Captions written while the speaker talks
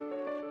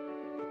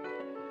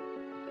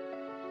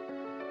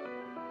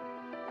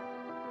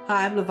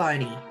Hi, I'm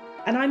Lavoni.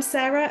 And I'm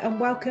Sarah, and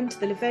welcome to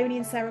the Livoni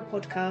and Sarah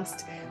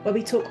podcast, where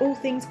we talk all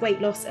things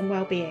weight loss and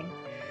well-being.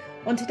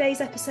 On today's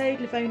episode,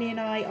 Livoni and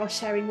I are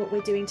sharing what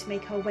we're doing to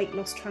make our weight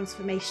loss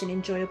transformation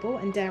enjoyable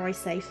and, dare I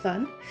say,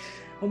 fun.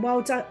 And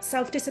while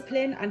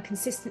self-discipline and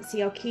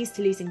consistency are keys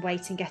to losing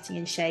weight and getting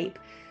in shape,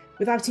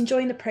 without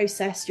enjoying the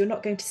process, you're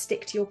not going to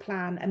stick to your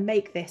plan and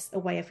make this a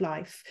way of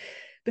life.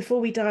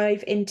 Before we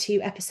dive into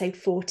episode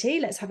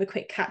 40, let's have a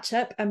quick catch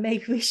up, and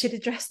maybe we should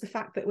address the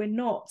fact that we're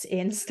not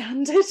in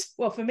standard.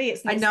 Well, for me,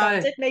 it's I not know.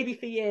 standard, maybe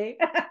for you.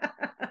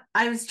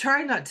 I was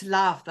trying not to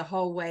laugh the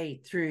whole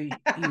way through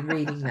you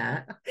reading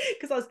that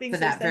Because I was being for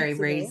so that very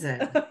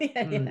sensible.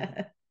 reason.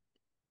 Yeah.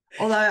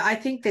 Although I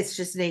think this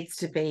just needs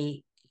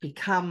to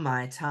become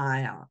my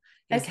attire.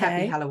 Yes, happy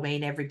Okay.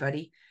 Halloween,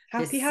 everybody.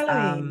 Happy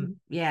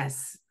Halloween.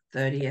 Yes,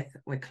 30th,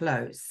 we're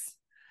close.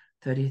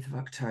 30th of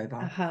October.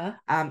 Uh-huh.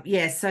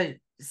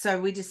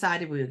 So we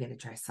decided we were going to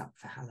dress up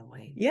for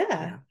Halloween.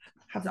 Yeah.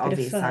 Have It's a bit of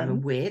obvious I'm a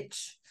fun.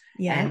 witch.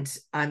 Yeah.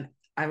 And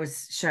I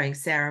was showing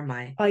Sarah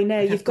I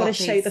know, like you've got to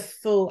show the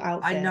full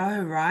outfit. I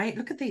know, right?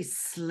 Look at these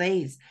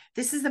sleeves.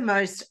 This is the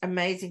most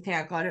amazing thing.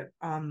 I got it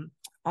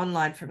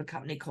online from a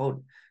company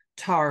called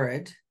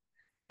Torrid.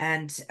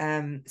 And so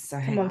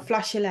Come on,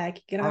 flash your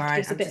leg. You're going to have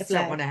to give us a bit of don't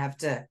leg. want to have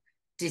to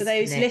For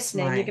those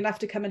listening, my... you're going to have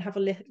to come and have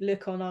a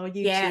look on our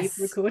YouTube yes,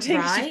 recording.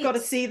 right? You've got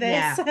to see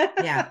this.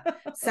 Yeah.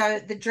 So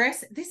this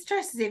dress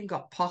has even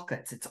got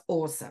pockets. It's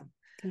awesome.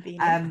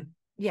 Convenient.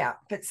 Yeah,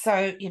 but so,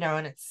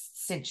 and it's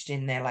cinched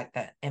in there like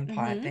the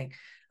Empire thing.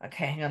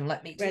 Okay, hang on,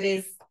 let me do Ready.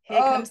 this. Here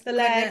comes the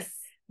leg.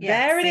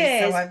 Yeah, there it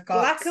is. So I've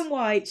got black and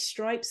white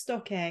striped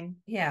stocking.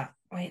 Yeah,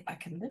 wait, I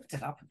can lift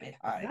it up a bit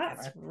higher.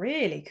 That's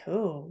really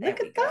cool. Look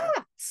at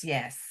that.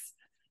 Yes,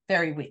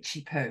 very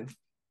witchy poo.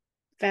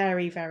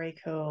 Very, very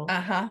cool.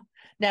 Now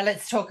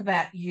let's talk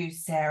about you,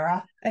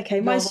 Sarah.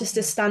 Okay, mine's just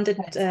a standard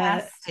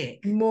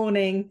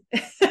morning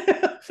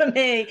for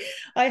me.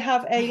 I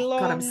have a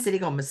long. God, I'm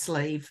sitting on my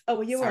sleeve. Oh,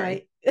 well, you're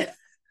right.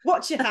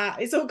 Watch your hat.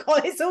 It's all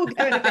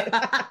going a bit.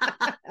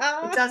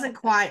 It doesn't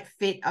quite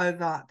fit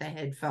over the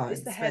headphones.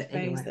 It's the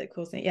headphones that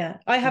cause it. Yeah,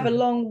 I have a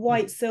long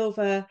white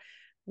silver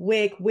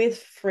wig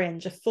with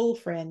fringe, a full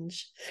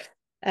fringe,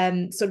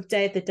 sort of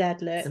Day of the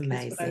Dead look.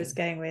 Is what I was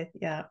going with.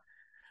 Yeah.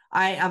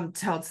 I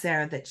told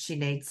Sarah that she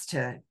needs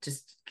to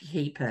just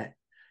keep it,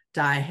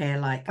 dye hair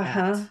like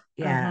that.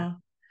 Yeah.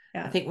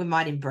 I think we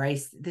might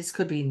embrace this.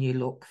 Could be a new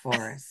look for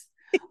us.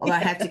 Although I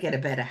have to get a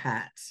better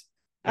hat.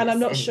 And I'm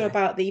not sure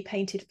about the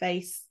painted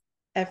face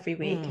every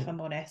week, if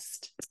I'm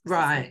honest.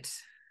 Right.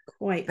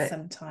 Quite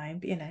some time,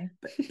 but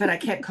but I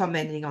kept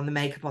commenting on the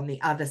makeup on the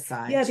other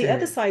side. Yeah, the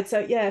other side. So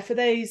yeah, for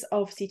those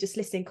obviously just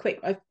listening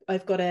quick,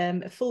 I've got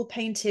a full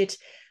painted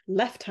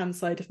left-hand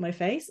side of my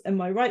face, and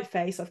my right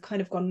face I've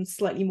kind of gone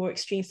slightly more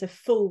extreme, so a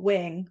full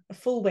wing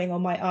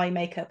on my eye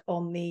makeup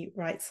on the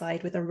right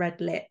side with a red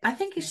lip. I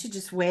think you should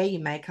just wear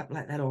your makeup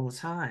like that all the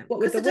time. What,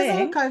 with the wing? It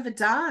doesn't look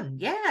overdone.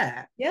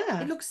 Yeah,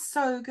 it looks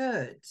so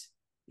good.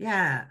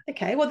 Yeah.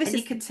 Okay. Well,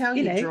 you can tell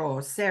you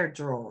draws. Sarah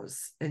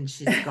draws, and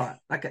she's got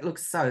like, it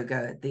looks so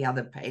good. The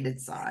other painted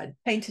side,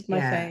 painted my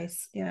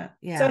face. Yeah.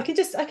 So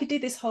I could do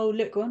this whole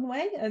look one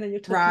way, and then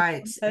you're talking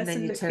right, and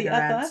then you turn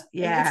around. Other.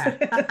 Yeah.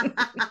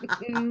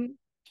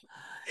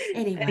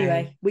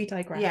 Anyway, we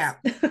digress. Yeah.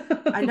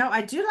 I know.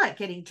 I do like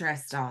getting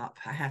dressed up.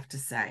 I have to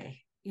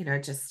say,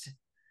 just.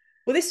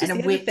 Well, this is the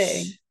other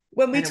thing.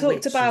 When we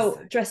talked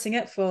about dressing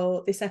up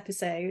for this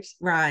episode,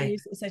 right? You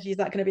sort of said, "Is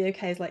that going to be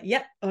okay?" It's like,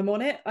 "Yep, I'm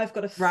on it. I've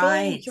got a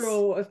full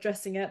drawer of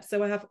dressing up,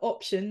 so I have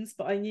options."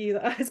 But I knew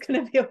that I was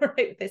going to be all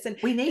right with this. And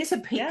we need to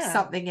pick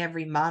something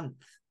every month,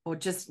 or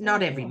just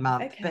not every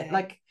month, but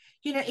like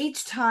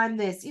each time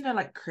there's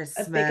like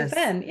Christmas, a big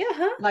event,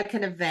 like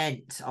an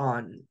event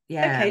on.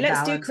 Yeah. Okay,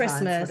 let's do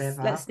Christmas.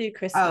 Whatever. Let's do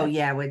Christmas. Oh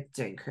yeah, we're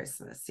doing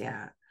Christmas.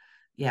 Yeah.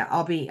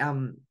 I'll be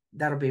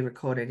that'll be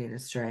recorded in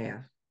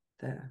Australia.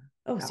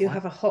 So you'll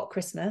have a hot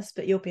Christmas,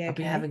 but you'll be okay. I'll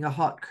be having a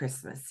hot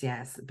Christmas.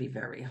 Yes, it'll be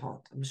very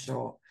hot, I'm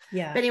sure.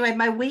 Yeah. But anyway,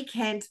 my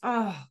weekend,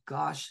 oh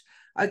gosh.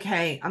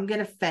 Okay, I'm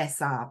gonna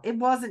fess up. It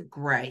wasn't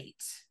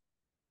great.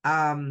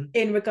 In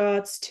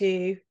regards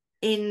to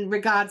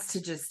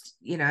just,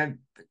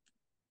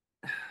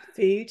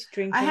 food,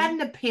 drinking. I had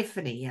an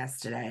epiphany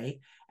yesterday,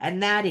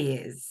 and that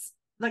is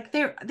like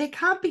there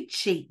can't be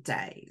cheat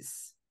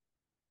days.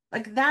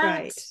 Like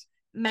that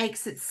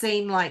makes it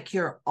seem like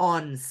you're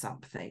on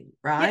something,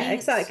 right? Yeah,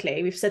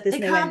 exactly. We've said this.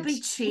 There can't be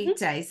cheat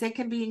days. They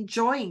can be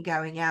enjoying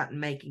going out and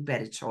making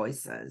better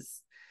choices.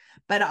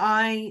 But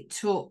I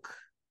took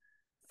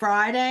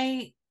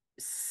Friday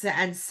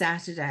and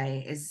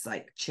Saturday as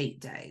like cheat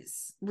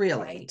days,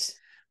 really. Right.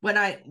 When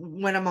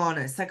I'm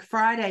honest, like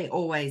Friday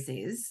always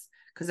is,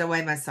 because I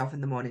weigh myself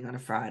in the morning on a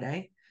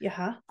Friday.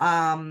 Yeah.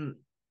 And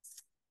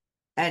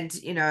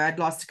I'd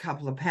lost a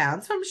couple of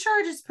pounds, so I'm sure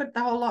I just put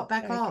the whole lot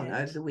back on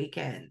over the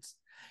weekend.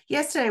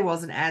 Yesterday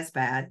wasn't as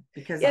bad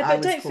because I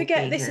was don't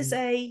forget this is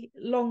a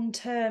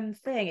long-term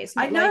thing. It's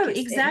not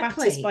exactly. It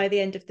matters by the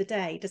end of the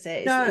day, does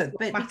it? No,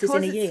 but it matters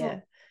in a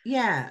year.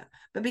 Yeah,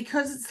 but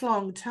because it's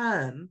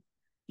long-term,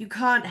 you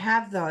can't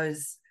have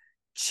those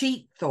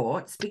cheat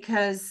thoughts,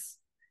 because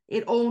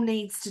it all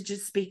needs to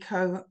just be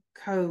cohesive,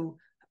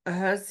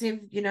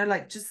 you know,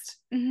 like just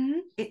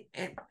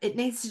it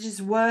needs to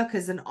just work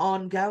as an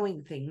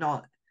ongoing thing,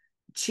 not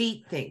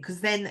cheat thing,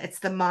 because then it's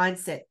the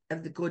mindset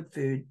of the good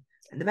food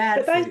and the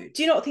bad food.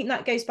 Do you not think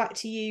that goes back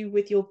to you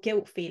with your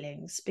guilt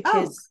feelings?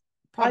 Because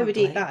I would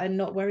eat that and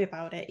not worry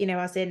about it, you know,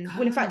 as in,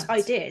 well, in fact,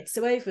 I did.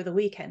 So over the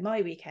weekend,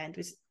 my weekend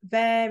was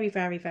very,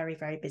 very, very,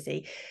 very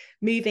busy,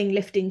 moving,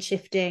 lifting,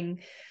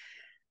 shifting,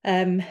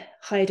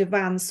 hired a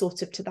van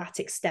sort of to that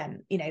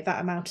extent, you know,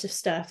 that amount of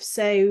stuff.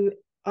 So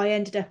I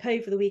ended up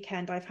over the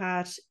weekend, I've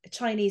had a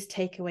Chinese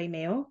takeaway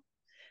meal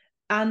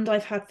and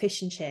I've had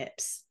fish and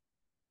chips.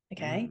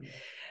 Okay.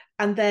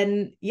 And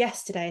then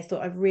yesterday I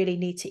thought I really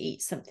need to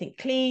eat something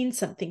clean,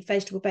 something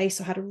vegetable based.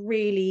 So I had a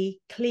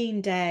really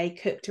clean day,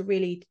 cooked a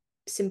really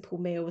simple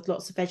meal with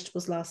lots of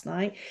vegetables last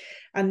night.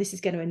 And this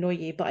is going to annoy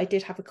you, but I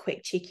did have a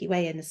quick cheeky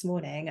weigh-in this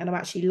morning, and I'm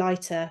actually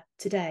lighter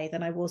today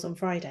than I was on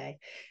Friday.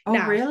 Oh,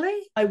 now,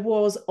 really? I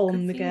was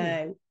on the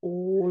go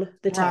all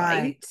the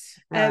time.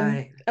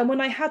 Right. And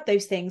when I had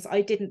those things,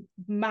 I didn't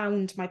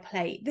mound my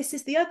plate. This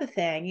is the other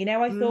thing, you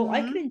know, I thought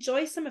I can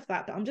enjoy some of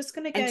that, but I'm just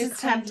going to go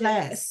just have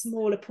less. A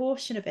smaller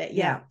portion of it.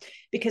 Yeah.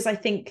 Because I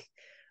think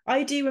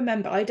I do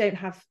remember, I don't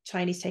have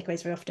Chinese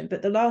takeaways very often,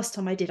 but the last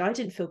time I did, I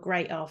didn't feel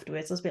great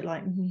afterwards. I was a bit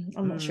like,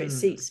 I'm not sure it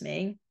suits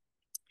me.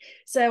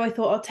 So I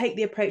thought I'll take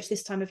the approach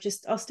this time of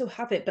just, I'll still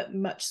have it, but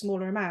much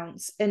smaller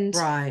amounts. And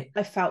I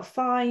felt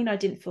fine. I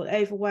didn't feel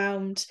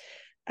overwhelmed.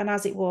 And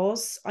as it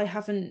was, I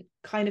haven't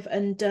kind of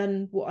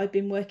undone what I've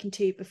been working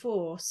to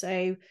before.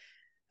 So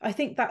I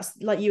think that's,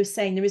 like you were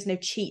saying, there is no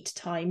cheat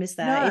time, is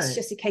there? No. It's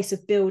just a case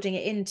of building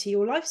it into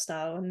your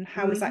lifestyle. And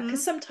how is that?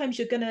 Because sometimes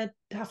you're going to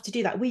have to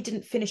do that. We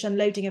didn't finish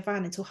unloading a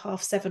van until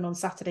 7:30 on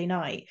Saturday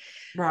night.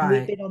 Right.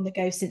 We've been on the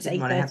go since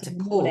 8:30 in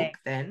the morning.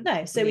 Then.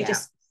 No, so we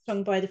just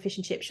swung by the fish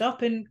and chip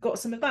shop and got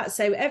some of that.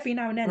 So every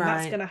now and then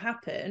that's going to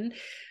happen.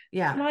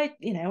 Yeah. And I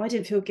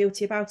didn't feel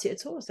guilty about it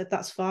at all. I said,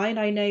 that's fine.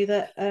 I know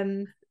that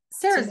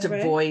Sarah's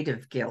devoid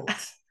of guilt.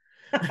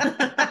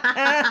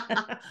 I've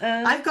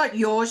got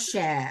your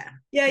share.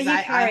 Yeah, you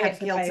carry I have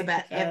guilt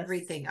about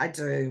everything. I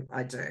do.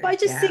 But I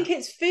just think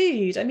it's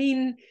food. I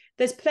mean,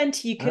 there's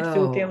plenty you could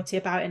feel guilty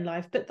about in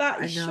life, but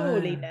that is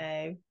surely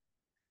no.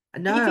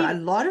 No, a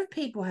lot of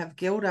people have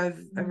guilt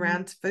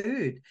around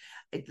food.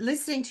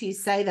 Listening to you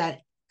say that,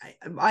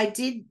 I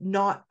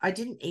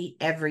didn't eat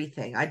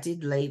everything. I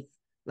did leave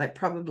like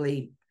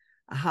probably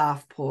a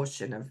half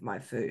portion of my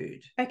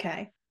food.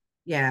 Okay.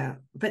 Yeah,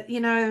 but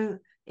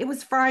it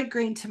was fried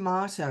green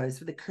tomatoes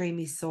with a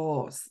creamy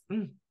sauce.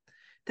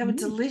 They were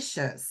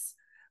delicious,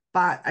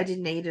 but I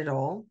didn't eat it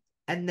all.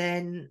 And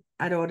then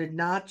I'd ordered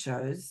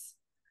nachos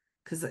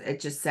because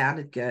it just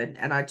sounded good.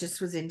 And I just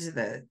was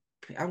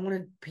I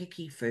wanted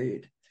picky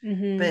food,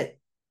 but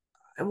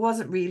it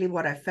wasn't really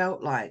what I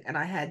felt like. And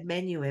I had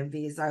menu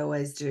envy, as I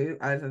always do,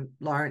 over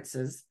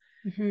Lawrence's.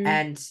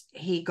 And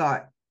he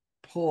got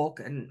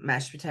pork and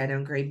mashed potato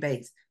and green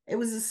beans. It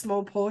was a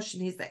small portion.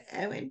 He's like,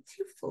 oh, I'm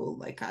too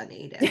full. I can't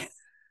eat it.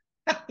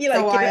 You like,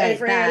 give it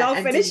over here and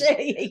I'll finish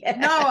it. Yeah.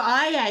 No,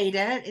 I ate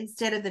it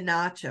instead of the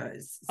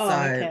nachos. Oh, so,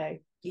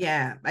 okay.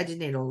 Yeah, I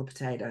didn't eat all the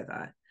potato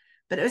though.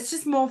 But it was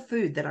just more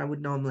food than I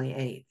would normally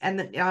eat. And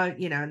then,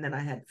 and then I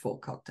had 4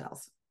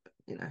 cocktails.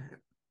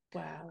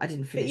 Wow. I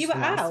didn't finish but you were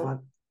the last out. one.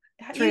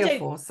 3 or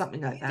 4,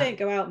 something like that. You don't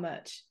go out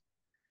much.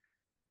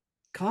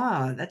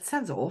 God, that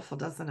sounds awful,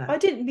 doesn't it? I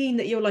didn't mean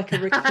that you're like a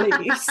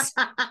recluse.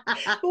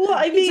 But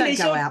what I mean is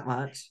go out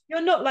much.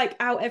 You're not like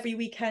out every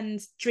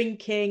weekend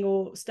drinking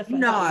or stuff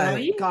like that.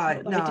 No,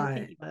 God,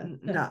 no.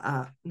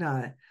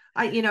 No.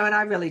 And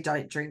I really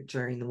don't drink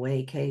during the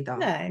week either.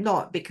 No.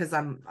 Not because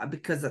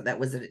that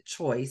was a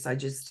choice. I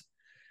just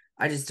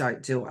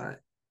don't do it.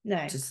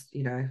 No. Just,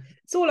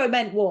 So all I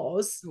meant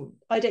was,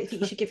 I don't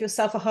think you should give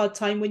yourself a hard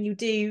time when you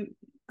do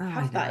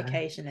have that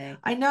occasionally.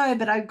 I know,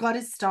 but I've got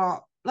to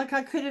stop. Like,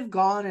 I could have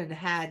gone and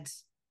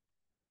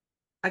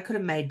I could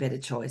have made better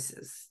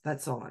choices.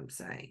 That's all I'm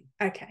saying.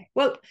 Okay.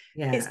 Well,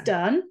 It's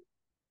done.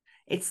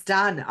 It's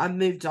done. I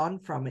moved on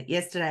from it.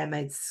 Yesterday I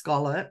made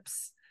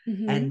scallops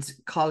and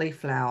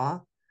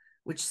cauliflower,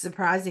 which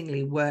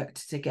surprisingly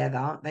worked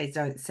together. They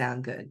don't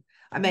sound good.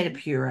 I made a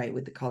puree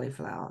with the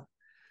cauliflower,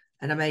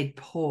 and I made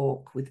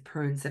pork with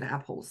prunes and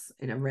apples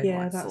in a red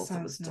wine sauce.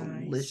 It was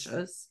delicious.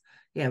 Nice.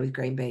 Yeah, with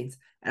green beans.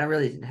 And I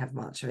really didn't have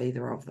much of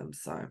either of them.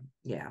 So,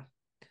 yeah.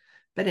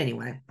 But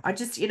anyway, I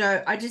just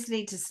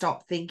need to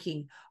stop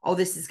thinking, oh,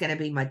 this is going to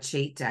be my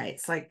cheat day.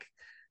 It's like,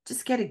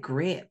 just get a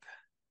grip.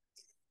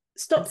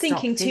 Stop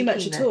thinking too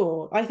much at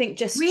all. I think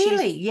just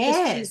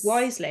choose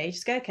wisely.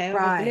 Just go, okay, I'll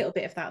have a little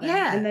bit of that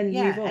then, and then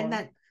move on.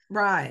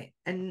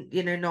 And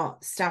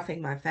not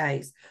stuffing my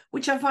face,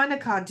 which I find I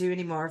can't do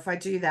anymore. If I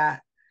do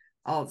that,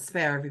 I'll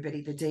spare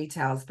everybody the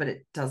details, but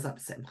it does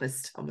upset my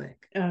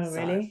stomach. Oh,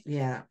 really?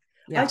 Yeah.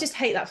 I just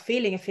hate that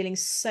feeling of feeling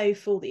so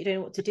full that you don't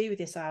know what to do with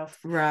yourself.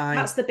 Right.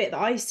 That's the bit that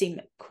I seem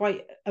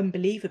quite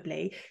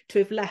unbelievably to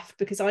have left,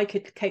 because I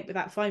could cope with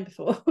that fine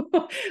before.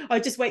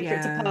 I just wait for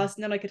it to pass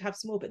and then I could have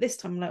some more. But this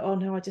time I'm like, oh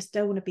no, I just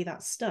don't want to be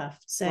that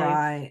stuffed. So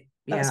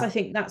Yeah. I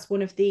think that's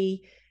one of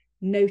the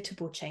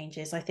notable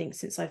changes, I think,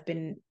 since I've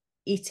been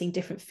eating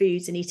different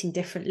foods and eating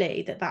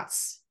differently,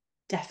 that's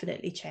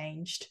definitely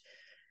changed.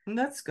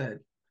 That's good.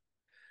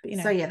 But,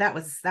 So yeah, that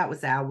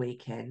was our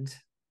weekend.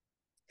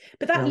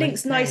 but that Really.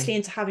 links nicely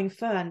into having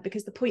fun,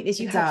 because the point is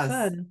you It had does.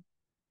 fun.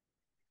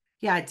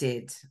 Yeah, I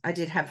did. I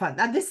did have fun.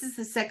 And this is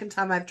the second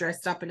time I've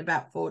dressed up in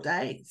about 4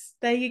 days.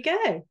 There you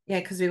go.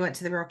 Yeah, because we went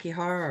to the Rocky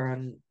Horror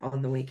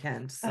on the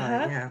weekend. So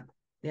Uh-huh.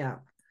 yeah.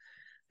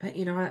 But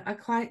I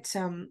quite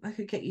I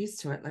could get used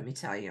to it, let me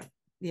tell you.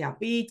 Yeah,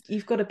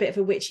 You've got a bit of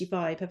a witchy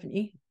vibe, haven't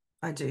you?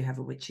 I do have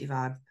a witchy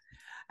vibe.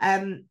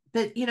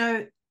 But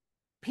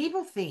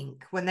people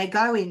think when they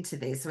go into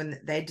this, when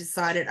they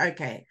decided,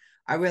 okay,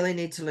 I really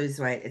need to lose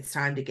weight, it's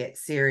time to get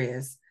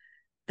serious.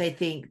 They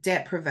think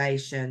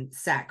deprivation,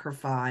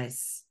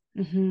 sacrifice,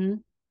 Mm-hmm.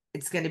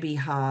 it's going to be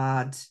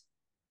hard.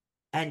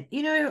 And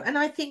and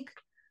I think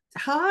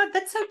hard,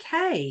 that's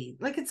okay.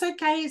 Like, it's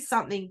okay if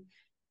something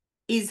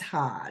is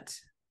hard.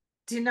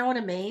 Do you know what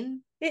I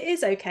mean? It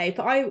is okay,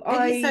 but It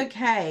is I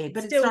okay,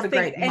 but it's still not a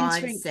think great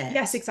entering, mindset.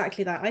 yes,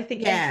 exactly that. I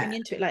think entering Yeah,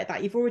 into it like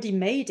that, you've already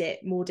made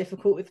it more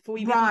difficult before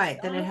you've even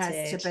right, than it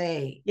has to started.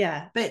 be.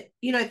 Yeah. But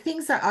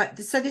things are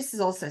so this is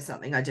also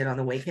something I did on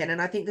the weekend,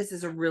 and I think this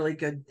is a really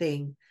good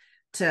thing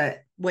to,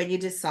 when you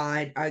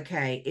decide,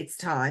 okay, it's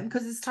time,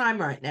 because it's time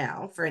right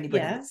now for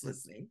anybody Yeah. that's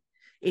listening.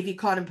 If you're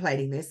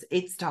contemplating this,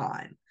 it's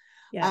time.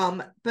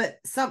 Yeah. But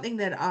something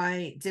that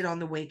I did on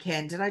the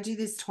weekend, and I do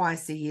this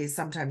twice a year,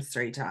 sometimes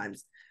 3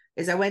 times,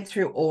 is I went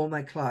through all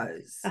my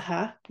clothes.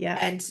 Uh-huh. Yeah.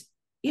 And,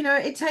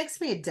 it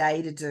takes me a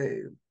day to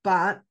do,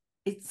 but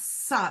it's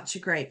such a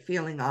great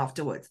feeling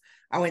afterwards.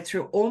 I went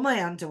through all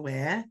my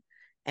underwear,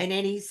 and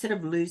any sort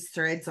of loose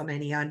threads on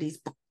any undies,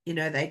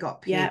 they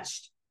got Yeah.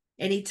 pitched.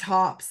 Any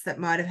tops that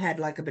might have had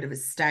like a bit of a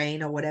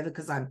stain or whatever,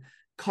 because I'm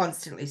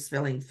constantly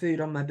spilling food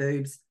on my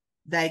boobs,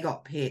 they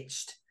got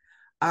pitched.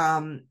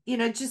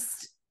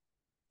 Just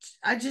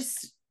I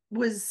just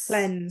was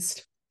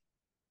Cleansed.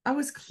 I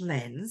was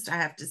cleansed, I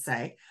have to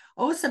say.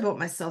 I also bought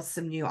myself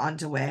some new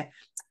underwear.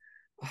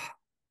 Oh,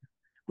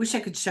 wish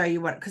I could show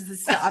you what,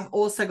 because I've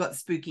also got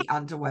spooky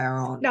underwear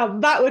on. Now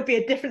that would be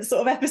a different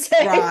sort of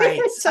episode. Right.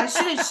 I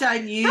should have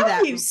shown you Have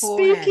that you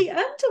spooky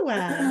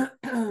beforehand.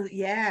 underwear?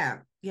 Yeah.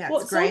 Yeah, it's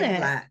What's grey on and it?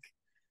 black.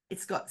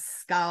 It's got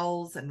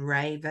skulls and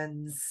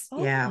ravens.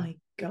 Oh Yeah. my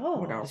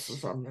What else gosh.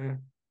 is on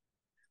there?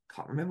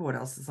 Can't remember what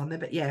else is on there,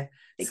 but yeah,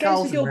 It goes with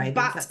skulls and your ravens,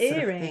 bat that sort of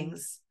earrings.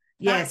 things.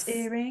 Bat Yes,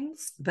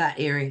 earrings. bat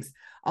earrings.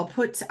 I'll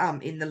put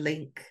in the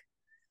link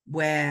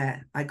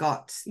where I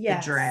got the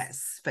Yes.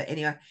 dress. But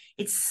anyway,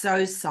 it's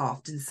so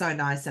soft and so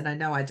nice. And I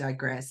know I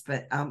digress,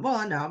 but well,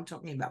 I know I'm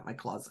talking about my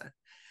closet.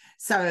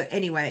 So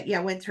anyway, yeah,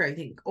 I went through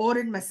everything,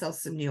 ordered myself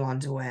some new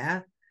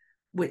underwear,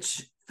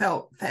 which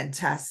felt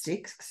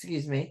fantastic.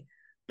 Excuse me.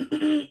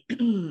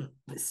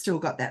 Still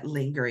got that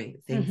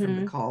lingering thing from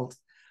the cold.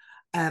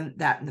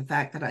 That and the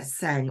fact that I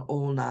sang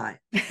all night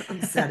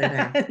on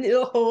Saturday.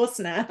 Little horse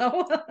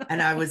now. And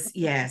I was,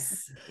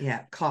 yes,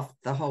 yeah, coughed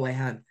the whole way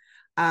home.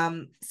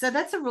 So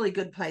that's a really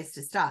good place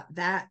to start.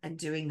 That, and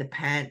doing the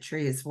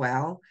pantry as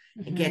well,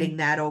 and getting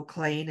that all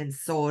clean and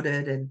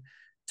sorted, and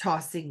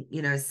tossing,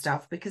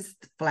 stuff, because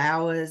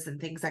flowers and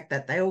things like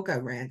that, they all go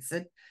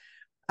rancid.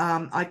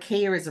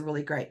 IKEA is a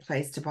really great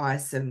place to buy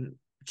some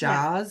Yeah.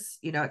 jars.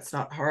 It's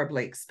not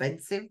horribly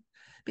expensive,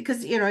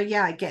 because,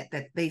 yeah, I get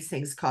that these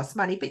things cost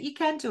money, but you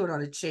can do it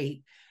on a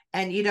cheap,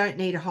 and you don't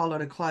need a whole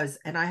lot of clothes.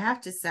 And I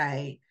have to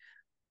say,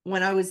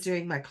 when I was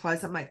doing my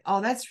clothes, I'm like,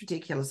 oh, that's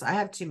ridiculous. I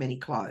have too many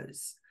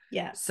clothes.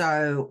 Yeah.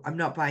 So I'm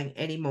not buying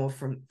any more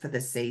for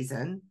the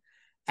season.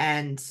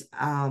 And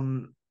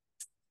and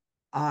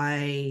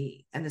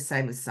the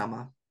same with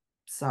summer.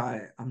 So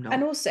I'm not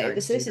And also, going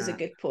this to do is a that.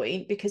 good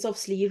point, because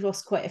obviously you've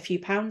lost quite a few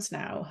pounds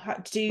now.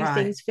 Do Right.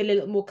 things feel a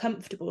little more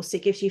comfortable? So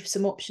it gives you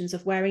some options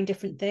of wearing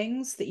different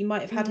things that you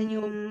might have had in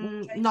your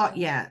wardrobe? Not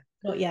yet.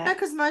 Not No, yet.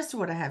 because most of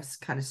what I have is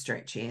kind of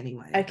stretchy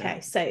anyway. Okay,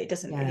 But so it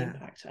doesn't really yeah.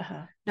 impact.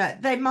 No,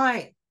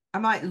 I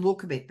might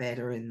look a bit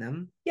better in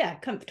them. Yeah,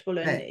 comfortable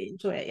and But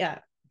enjoy it. Yeah.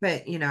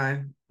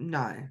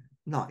 no,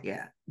 not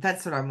yet.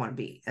 That's what I want to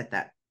be at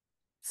that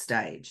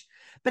stage.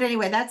 But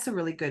anyway, that's a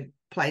really good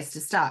place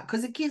to start,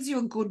 because it gives you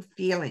a good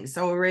feeling.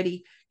 So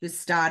already you're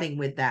starting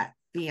with that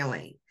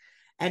feeling.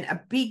 And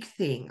a big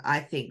thing, I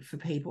think, for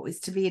people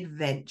is to be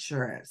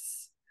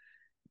adventurous.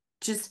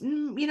 Just,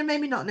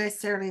 maybe not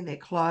necessarily in their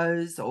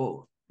clothes,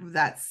 or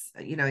that's,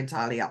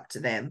 entirely up to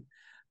them,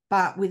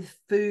 but with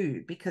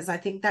food, because I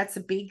think that's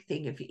a big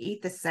thing. If you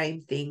eat the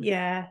same thing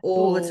Yeah.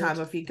 all the Bored. time,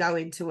 if you go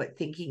into it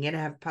thinking you're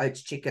going to have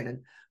poached chicken and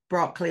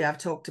broccoli, I've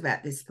talked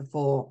about this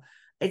before,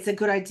 it's a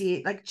good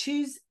idea. Like,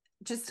 choose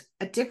just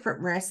a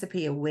different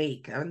recipe a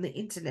week. I mean, the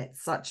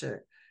internet's such a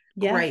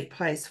Yeah. great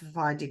place for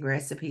finding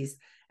recipes.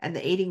 And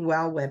the Eating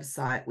Well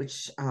website,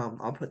 which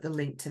I'll put the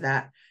link to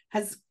that,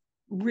 has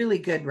really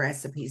good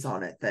recipes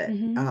on it that,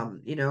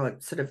 are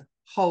sort of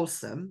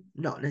wholesome,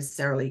 not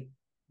necessarily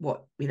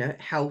what,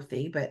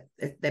 healthy, but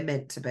they're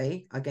meant to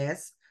be, I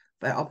guess.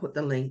 But I'll put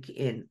the link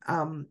in.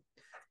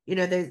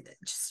 they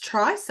just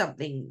try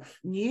something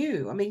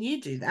new. I mean,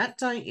 you do that,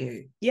 don't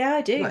you? Yeah,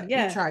 I do. You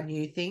Yeah. try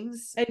new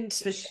things. And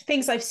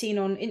things I've seen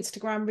on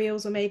Instagram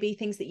reels, or maybe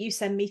things that you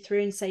send me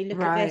through and say,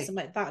 look at this. I'm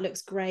Right, like, that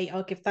looks great.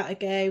 I'll give that a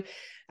go.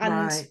 And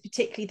right,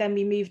 particularly then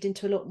we moved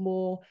into a lot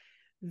more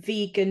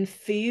vegan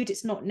food.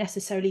 It's not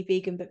necessarily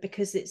vegan, but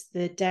because it's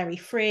the dairy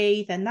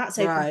free, then that's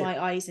opened right.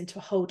 my eyes into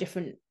a whole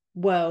different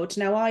world.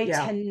 Now, I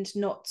Yeah, tend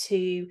not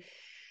to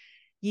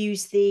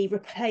use the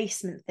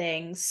replacement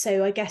things.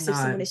 So I guess if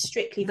someone no, is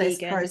strictly less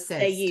vegan, they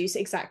processed. use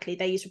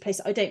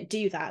replacement. I don't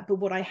do that. But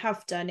what I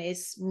have done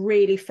is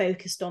really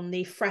focused on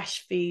the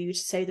fresh food,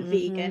 so the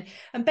vegan, Mm-hmm.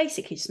 and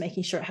basically just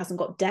making sure it hasn't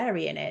got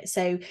dairy in it.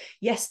 So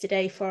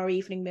yesterday for our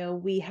evening meal,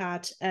 we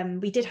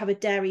did have a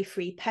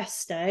dairy-free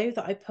pesto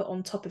that I put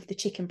on top of the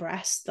chicken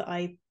breast that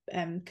I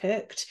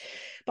cooked.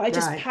 But I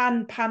just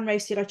Right. pan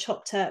roasted, I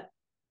chopped up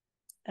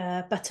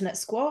butternut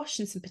squash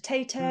and some Mm.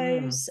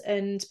 potatoes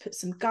and put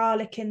some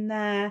garlic in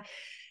there,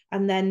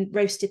 and then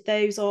roasted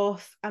those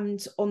off,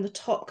 and on the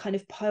top kind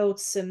of piled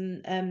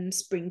some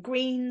spring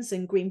greens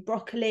and green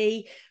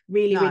broccoli,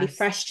 really Nice.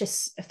 fresh,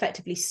 just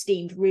effectively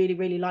steamed,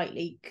 really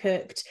lightly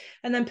cooked,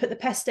 and then put the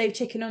pesto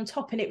chicken on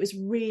top, and it was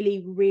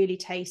really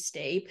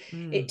tasty.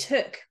 It Mm.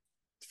 took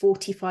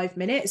 45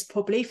 minutes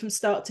probably from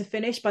start to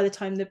finish by the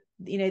time the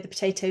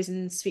potatoes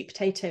and sweet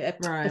potato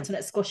Right.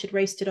 butternut squash had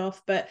roasted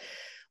off. But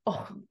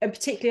and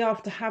particularly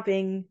after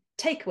having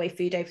takeaway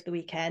food over the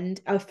weekend,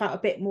 I felt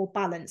a bit more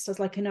balanced. I was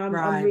like, I'm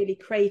Right. really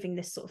craving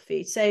this sort of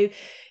food. So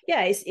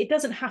yeah, it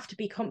doesn't have to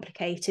be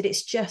complicated.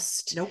 It's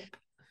just Nope.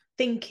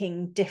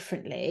 thinking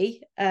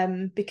differently,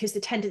 because the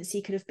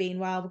tendency could have been,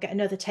 well, we'll get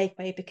another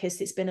takeaway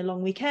because it's been a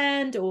long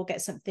weekend, or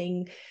get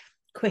something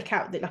quick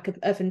out, like an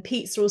oven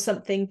pizza or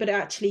something. But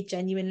actually,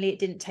 genuinely, it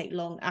didn't take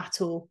long at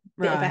all.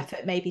 Bit of Right.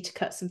 effort maybe to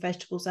cut some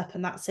vegetables up,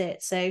 and that's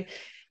it. So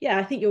yeah,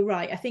 I think you're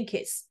right. I think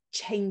it's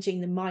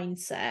changing the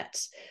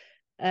mindset,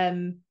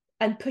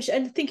 and push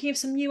and thinking of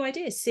some new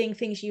ideas, seeing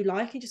things you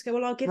like, and just go,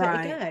 well, I'll give it a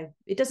Right. go.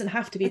 It doesn't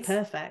have to be It's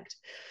perfect.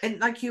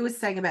 And like you were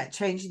saying about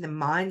changing the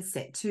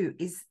mindset too,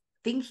 is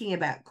thinking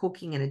about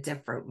cooking in a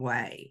different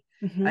way.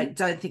 I Mm-hmm.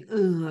 don't think,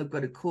 oh, I've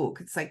got to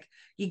cook. It's like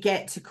you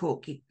get to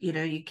cook,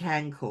 you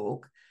can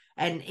cook.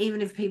 And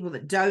even if people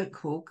that don't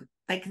cook,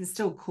 they can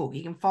still cook.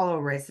 You can follow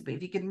a recipe.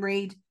 If you can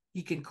read,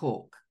 you can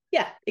cook.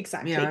 Yeah,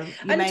 exactly. You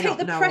And may take not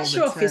the know all the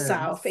pressure off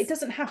yourself. It terms.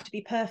 doesn't have to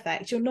be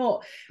perfect. You're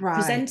not Right.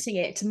 presenting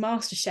it to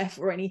MasterChef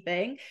or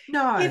anything. Give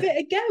No. it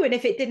a go. And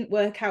if it didn't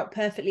work out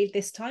perfectly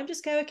this time,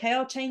 just go, okay,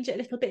 I'll change it a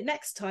little bit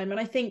next time. And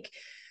I think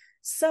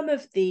some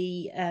of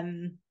the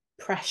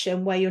pressure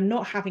and where you're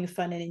not having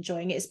fun and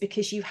enjoying it is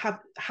because you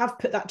have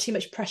put that too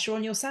much pressure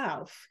on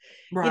yourself.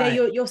 Right.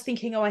 You're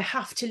thinking, oh, I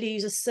have to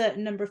lose a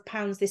certain number of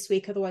pounds this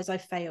week, otherwise I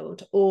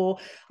failed, or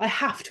I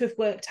have to have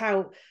worked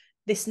out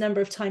this number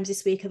of times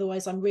this week,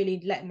 otherwise I'm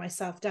really letting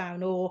myself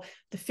down, or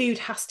the food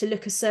has to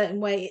look a certain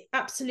way.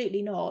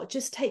 Absolutely not.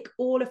 Just take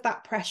all of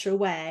that pressure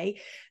away,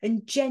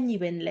 and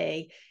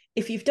genuinely,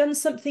 if you've done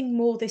something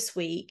more this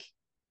week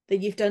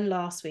than you've done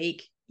last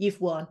week, you've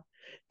won.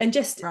 And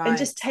just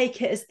Right.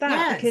 take it as that,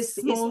 Yeah, it's because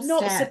it's small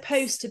not steps.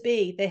 supposed to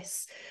be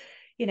this,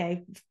 you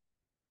know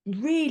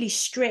really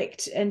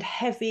strict and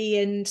heavy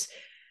and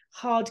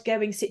hard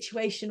going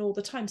situation all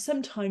the time.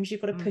 Sometimes you've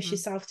got to push Mm-hmm.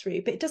 yourself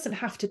through, but it doesn't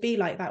have to be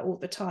like that all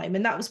the time.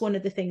 And that was one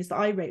of the things that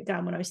I wrote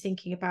down when I was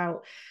thinking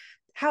about,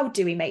 how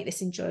do we make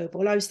this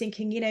enjoyable? I was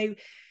thinking,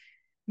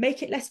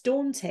 make it less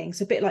daunting.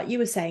 So a bit like you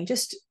were saying,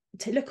 just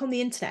to look on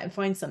the internet and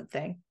find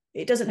something.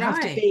 It doesn't have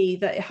to Right. be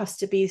that it has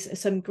to be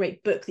some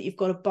great book that you've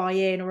got to buy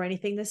in or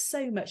anything. There's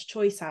so much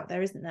choice out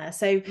there, isn't there?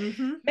 So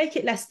Mm-hmm. make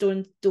it less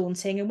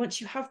daunting. And once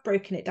you have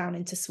broken it down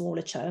into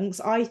smaller chunks,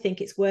 I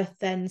think it's worth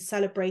then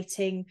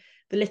celebrating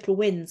the little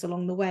wins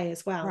along the way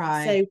as well.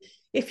 Right. So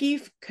if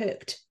you've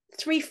cooked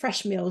 3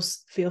 fresh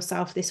meals for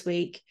yourself this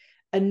week,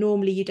 and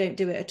normally you don't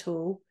do it at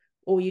all,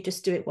 or you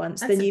just do it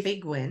once, That's then a you've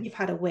big win. you've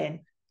had a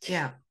win.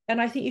 Yeah.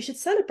 And I think you should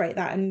celebrate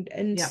that,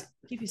 and Yeah.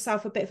 give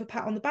yourself a bit of a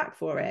pat on the back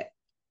for it.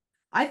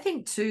 I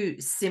think too,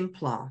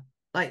 simpler.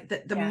 Like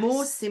the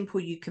more Yes. simple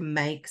you can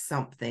make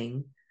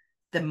something,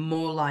 the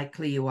more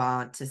likely you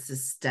are to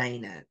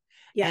sustain it.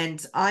 Yeah.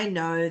 And I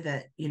know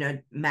that,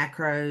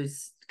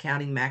 macros,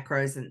 counting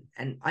macros,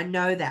 and I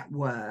know that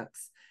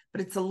works, but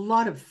it's a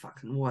lot of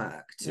fucking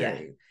work Yeah.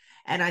 too.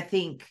 And I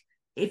think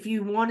if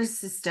you want to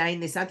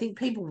sustain this, I think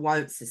people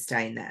won't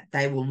sustain that.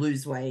 They will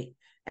lose weight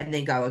and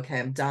then go, okay,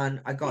 I'm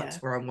done. I got to Yeah.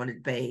 where I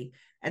wanted to be.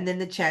 And then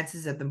the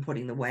chances of them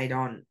putting the weight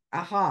on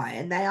are high,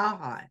 and they are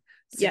high.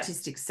 Yeah.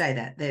 Statistics say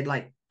that they're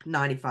like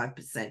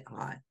 95%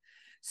 high.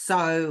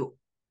 So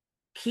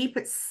keep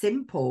it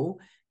simple.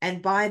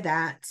 And by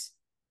that,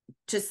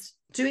 just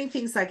doing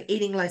things like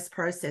eating less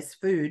processed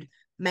food,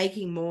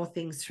 making more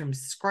things from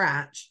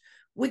scratch,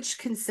 which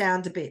can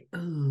sound a bit,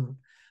 ugh.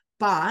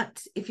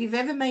 But if you've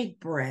ever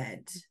made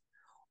bread,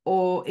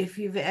 or if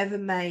you've ever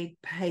made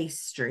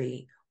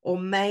pastry or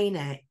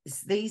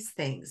mayonnaise, these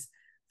things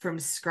from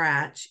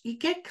scratch, you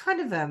get kind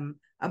of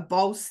a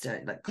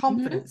bolster, like Mm-hmm.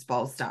 confidence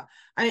bolster.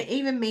 I mean,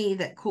 even me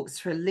that cooks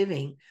for a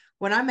living,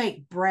 when I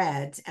make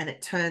bread and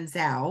it turns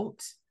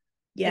out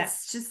Yeah.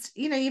 It's just,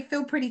 you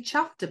feel pretty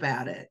chuffed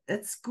about it.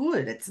 It's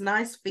good. It's a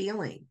nice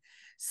feeling.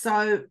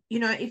 So,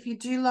 if you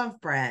do love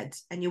bread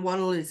and you want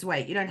to lose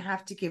weight, you don't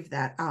have to give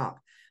that up.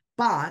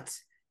 But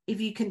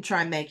if you can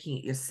try making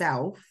it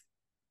yourself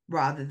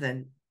rather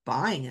than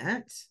buying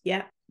it,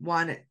 Yeah.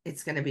 one,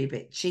 it's going to be a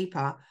bit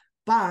cheaper.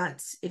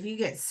 But if you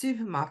get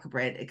supermarket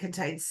bread, it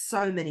contains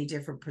so many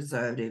different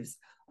preservatives,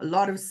 a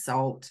lot of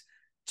salt.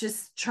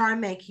 Just try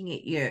making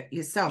it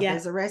yourself. Yeah.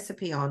 There's a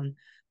recipe on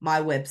my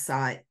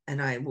website,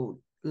 and I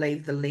will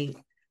leave the link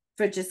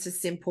for just a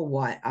simple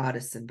white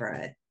artisan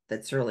bread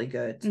that's really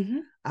good. Mm-hmm.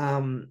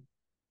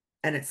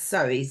 And it's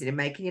so easy to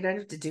make, and you don't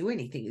have to do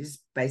anything. You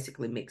just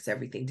basically mix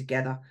everything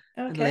together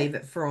and Okay. leave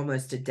it for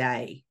almost a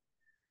day.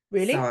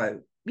 Really?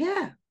 So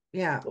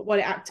yeah. What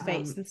it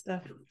activates and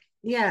stuff.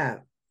 Yeah.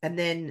 And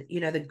then,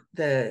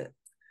 the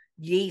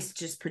yeast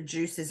just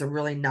produces a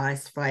really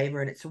nice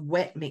flavor, and it's a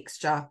wet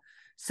mixture.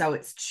 So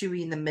it's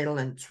chewy in the middle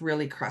and it's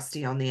really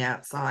crusty on the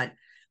outside.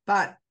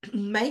 But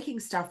making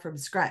stuff from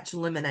scratch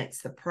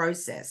eliminates the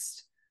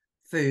processed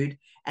food.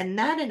 And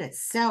that in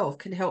itself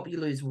can help you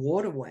lose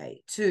water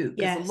weight too.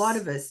 Because a lot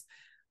Yes. of us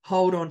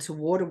hold on to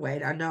water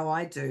weight. I know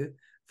I do,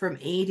 from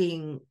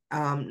eating,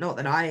 not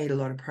that I eat a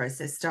lot of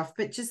processed stuff,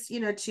 but just,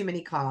 too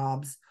many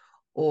carbs,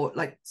 or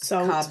like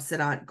Salt. carbs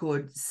that aren't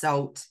good,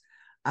 salt.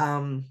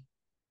 And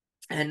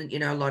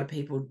a lot of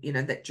people,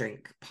 that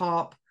drink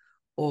pop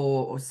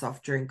or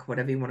soft drink,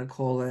 whatever you want to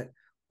call it,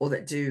 or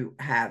that do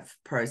have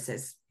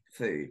processed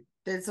food,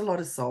 there's a lot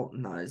of salt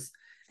in those,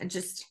 and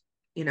just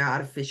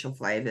artificial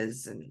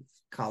flavors and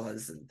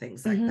colors and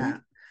things like Mm-hmm.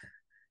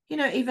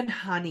 that. Even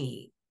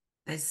honey,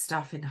 there's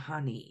stuff in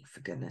honey, for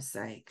goodness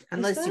sake, Is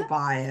unless you there?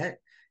 buy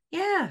it.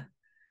 Yeah,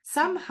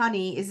 some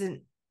honey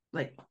isn't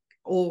like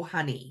all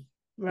honey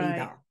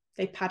Right. either.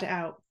 They pad it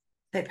out.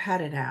 They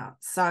pad it out.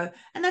 So,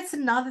 and that's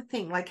another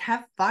thing, like,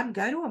 have fun,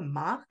 go to a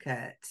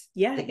market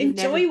Yeah. that you've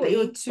never Enjoy what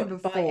you're been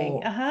to buying.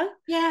 before. Uh-huh.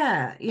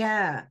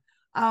 Yeah.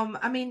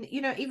 I mean,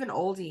 even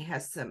Aldi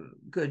has some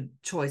good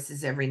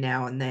choices every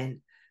now and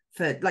then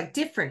for like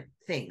different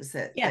things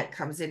Yeah. that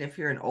comes in if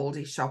you're an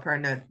Aldi shopper. I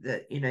know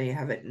that, you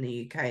have it in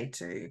the UK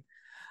too.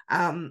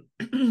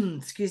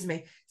 Excuse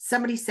me.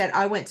 Somebody said,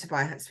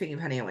 speaking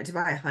of honey, I went to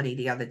buy honey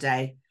the other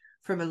day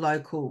from a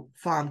local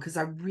farm because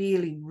I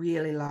really,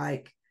 really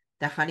like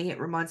the honey. It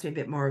reminds me a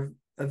bit more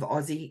of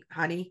Aussie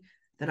honey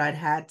that I'd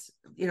had.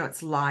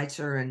 It's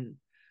lighter and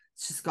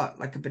it's just got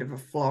like a bit of a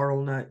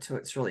floral note to it.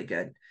 It's really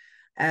good.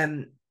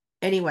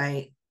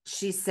 Anyway,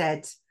 she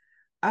said,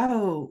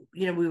 oh,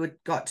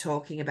 got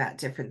talking about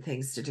different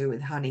things to do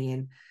with honey,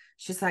 and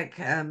she's like,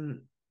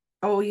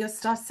 oh, your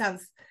stuff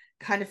sounds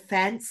kind of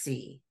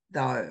fancy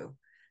though.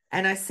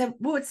 And I said,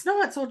 well, it's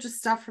not, it's all just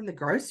stuff from the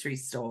grocery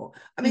store.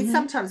 I mean, Mm-hmm.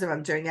 sometimes if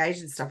I'm doing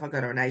Asian stuff, I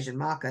go to an Asian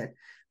market.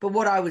 But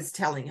what I was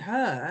telling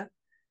her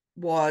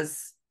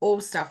was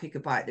all stuff you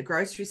could buy at the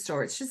grocery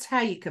store. It's just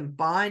how you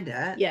combine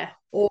it Yeah.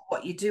 or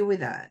what you do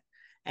with it.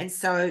 And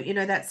so,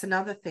 that's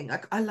another thing.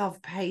 Like, I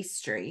love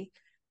pastry,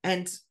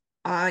 and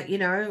I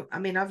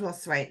mean, I've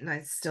lost weight and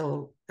I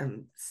still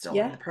am in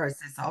Yeah. the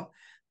process of,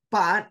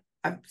 but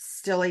I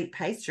still eat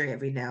pastry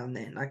every now and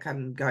then. Like,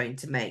 I'm going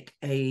to make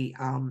a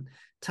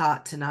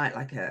tart tonight,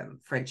 like a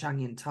French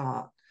onion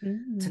tart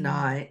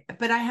tonight,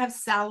 but I have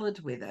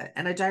salad with it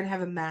and I don't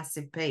have a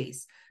massive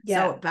piece.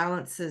 Yeah. So it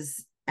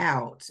balances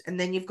out. And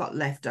then you've got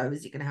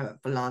leftovers. You can have it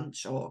for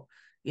lunch, or,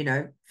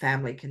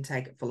 family can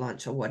take it for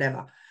lunch or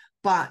whatever.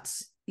 But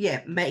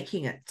yeah,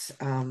 making it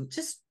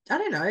just, I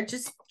don't know,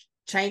 just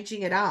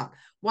changing it up.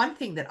 One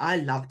thing that I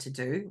love to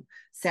do,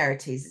 Sarah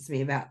teases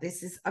me about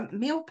this, is a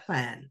meal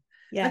plan.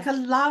 Yeah. Like, I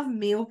love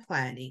meal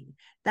planning.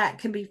 That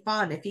can be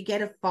fun. If you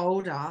get a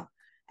folder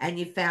and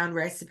you found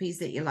recipes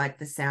that you like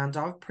the sound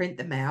of, print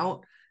them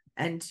out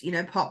and,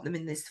 pop them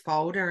in this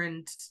folder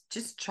and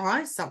just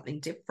try something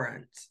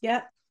different.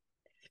 Yeah.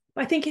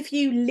 I think if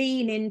you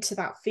lean into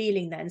that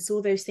feeling, then so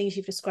all those things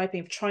you've described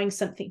of trying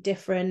something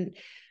different,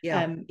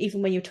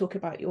 even when you're talking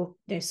about your,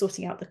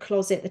 sorting out the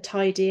closet, the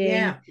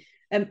tidying,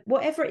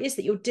 whatever it is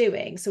that you're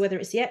doing. So whether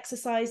it's the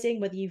exercising,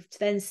 whether you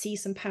then see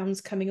some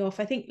pounds coming off,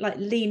 I think like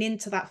lean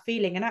into that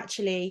feeling and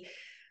actually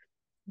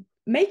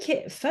make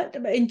it fun,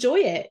 enjoy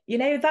it.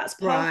 That's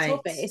part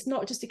of it. It's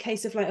not just a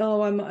case of like,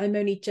 oh, I'm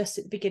only just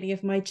at the beginning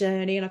of my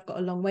journey and I've got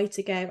a long way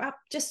to go.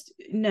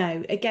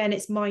 No, again,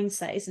 it's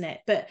mindset, isn't it?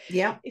 But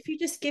if you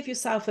just give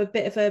yourself a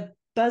bit of a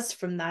buzz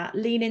from that,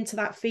 lean into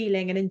that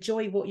feeling and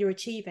enjoy what you're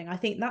achieving, I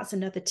think that's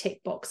another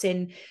tick box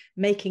in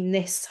making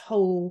this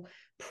whole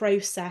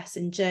process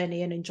and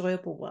journey an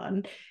enjoyable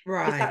one.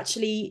 Is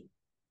actually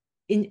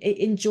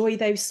enjoy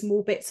those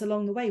small bits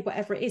along the way,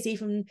 whatever it is,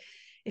 even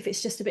if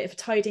it's just a bit of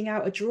tidying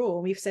out a drawer.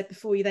 We've said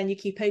before, you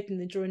keep opening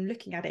the drawer and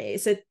looking at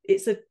it.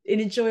 It's an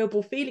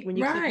enjoyable feeling when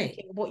you keep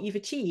looking at what you've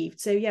achieved.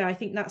 So yeah, I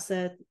think that's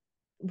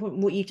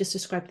what you've just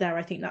described there.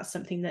 I think that's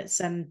something that's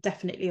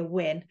definitely a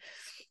win.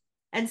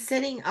 And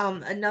setting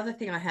another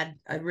thing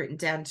I written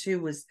down too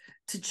was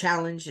to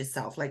challenge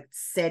yourself, like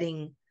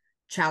setting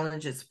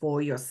challenges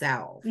for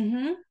yourself.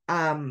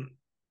 Mm-hmm.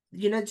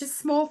 Just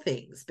small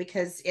things,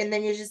 and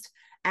then you're just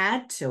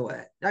add to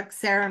it. Like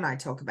Sarah and I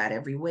talk about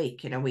every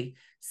week, we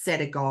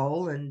set a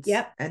goal and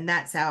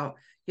that's our,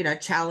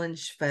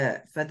 challenge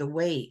for the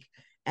week.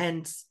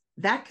 And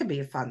that can be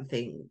a fun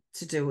thing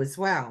to do as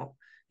well.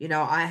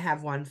 I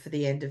have one for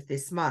the end of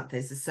this month.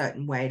 There's a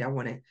certain weight I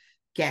want to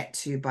get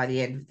to by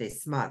the end of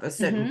this month, a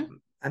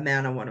certain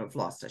amount I want to have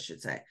lost, I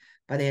should say,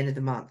 by the end of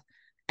the month.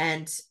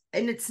 And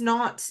it's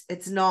not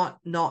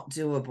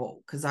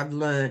doable, because I've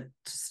learned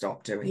to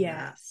stop doing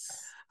that.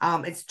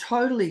 It's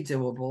totally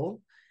doable,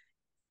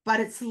 but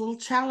it's a little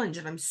challenge,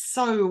 and I'm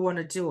so want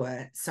to do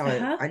it. So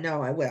I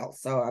know I will.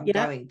 So I'm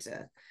going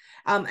to.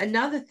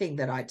 Another thing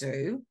that I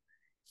do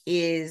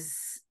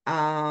is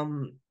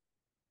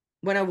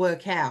when I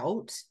work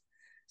out.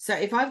 So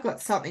if I've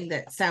got something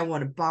that, say, I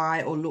want to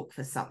buy or look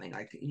for something,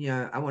 like,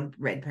 I want a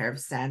red pair of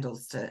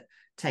sandals to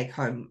take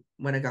home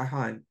when I go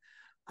home.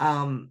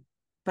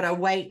 But I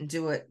wait and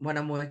do it when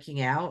I'm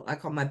working out,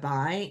 like on my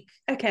bike.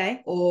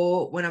 Okay.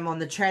 Or when I'm on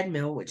the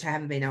treadmill, which I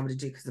haven't been able to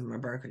do because of my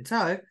broken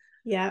toe.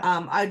 Yeah.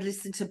 I'd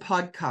listen to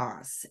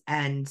podcasts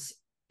and,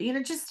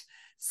 just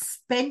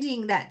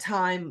spending that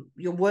time,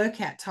 your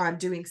workout time,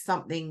 doing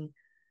something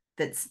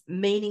that's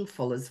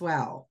meaningful as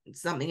well.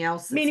 Something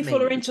else that's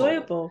meaningful or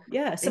enjoyable.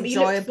 Yeah. Something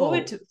enjoyable.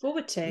 you look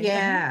forward to.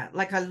 Yeah.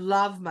 Like I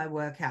love my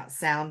workout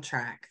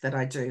soundtrack that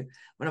I do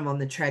when I'm on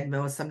the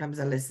treadmill. Sometimes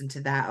I listen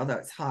to that, although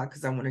it's hard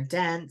because I want to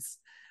dance.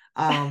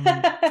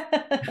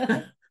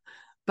 But,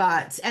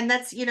 and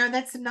that's,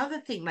 that's another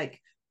thing, like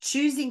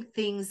choosing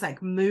things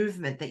like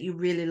movement that you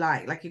really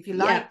like. Like if you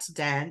like to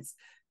dance,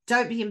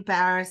 don't be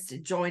embarrassed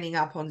joining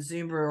up on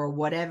Zumba or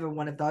whatever,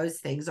 one of those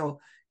things, or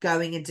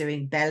going and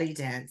doing belly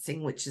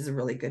dancing, which is a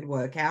really good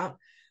workout.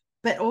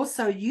 But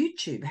also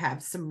YouTube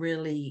have some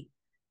really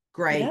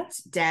great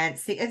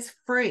dancing. It's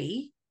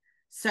free.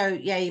 So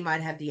you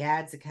might have the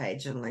ads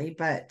occasionally,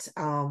 but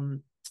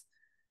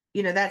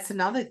that's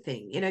another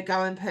thing,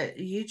 go and put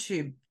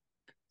YouTube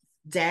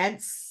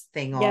dance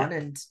thing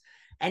on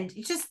and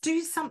you just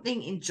do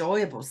something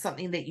enjoyable,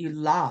 something that you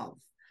love.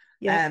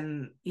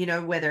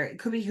 Whether it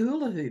could be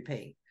hula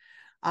hooping.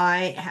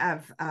 I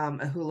have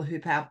a hula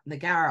hoop out in the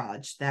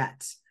garage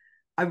that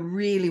I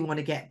really want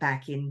to get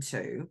back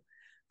into.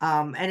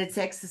 And it's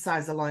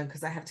exercise alone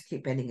because I have to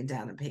keep bending it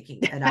down and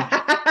picking it up.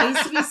 I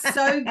used to be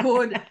so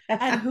good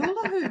at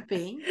hula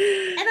hooping, and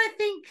I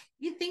think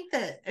you think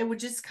that it would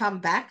just come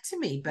back to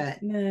me,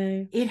 but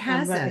no, it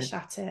hasn't.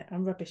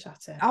 I'm rubbish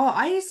at it. Oh,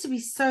 I used to be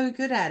so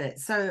good at it.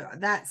 So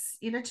that's,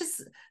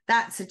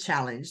 that's a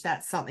challenge.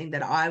 That's something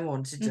that I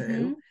want to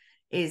do,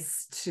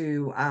 is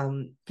to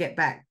get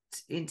back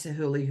into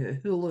hula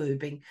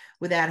hooping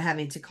without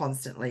having to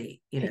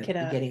constantly, be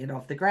getting it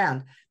off the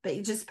ground. But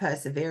you just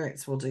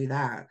perseverance will do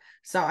that.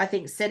 So I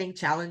think setting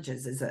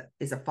challenges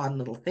is a fun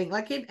little thing.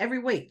 Like every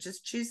week,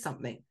 just choose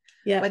something.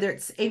 Yeah. Whether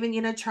it's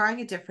even,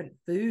 trying a different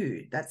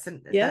food. That's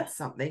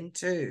something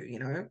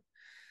too,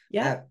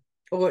 Yeah.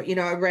 Or,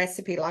 a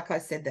recipe, like I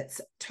said,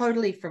 that's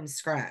totally from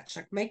scratch.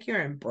 Like make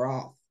your own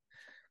broth.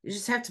 You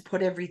just have to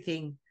put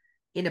everything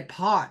in a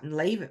pot and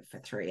leave it for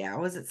 3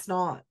 hours. It's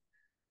not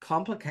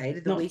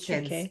complicated. The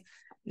weekends. Tricky.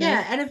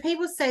 Yeah. And if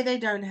people say they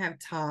don't have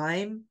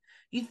time,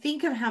 you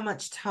think of how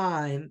much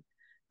time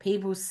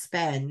people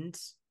spend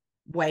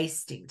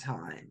wasting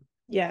time.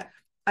 Yeah.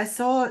 I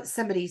saw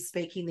somebody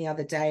speaking the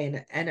other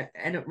day and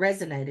it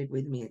resonated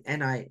with me,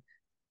 and I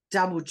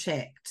double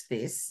checked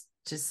this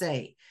to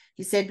see.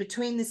 He said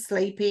between the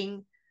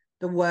sleeping,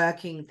 the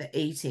working, the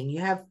eating,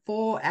 you have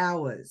 4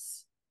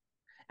 hours.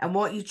 And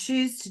what you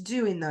choose to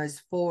do in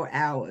those 4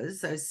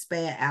 hours, those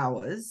spare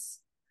hours,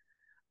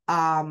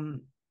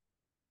 can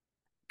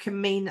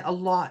mean a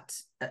lot.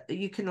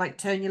 You can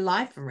turn your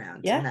life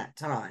around in that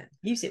time.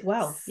 Use it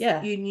well.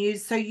 Yeah.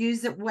 Use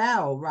it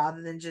well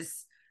rather than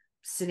just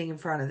sitting in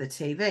front of the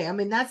TV. I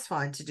mean, that's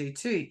fine to do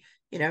too.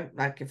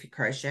 Like if you're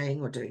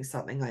crocheting or doing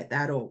something like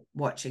that, or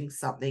watching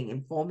something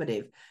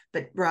informative,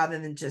 but rather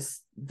than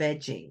just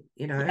vegging,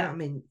 I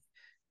mean,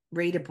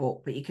 read a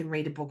book, but you can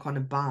read a book on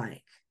a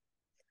bike,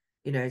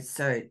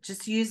 so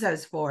just use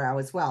those 4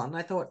 hours well. And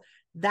I thought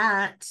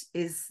that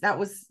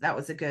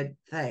was a good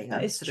thing.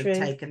 I've sort of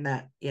taken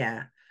that.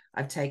 Yeah,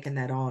 I've taken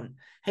that on.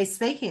 Hey,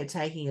 speaking of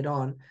taking it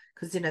on,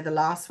 because, the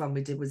last one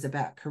we did was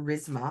about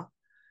charisma.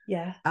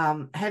 Yeah.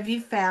 Have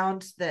you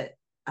found that,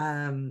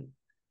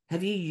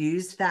 have you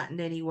used that in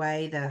any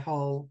way? The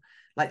whole,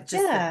 like,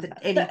 just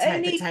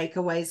the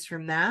takeaways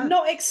from that?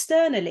 Not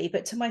externally,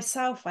 but to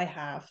myself, I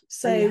have.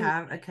 So you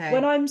have? Okay.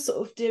 When I'm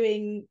sort of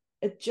doing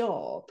a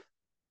job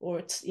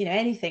or,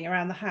 anything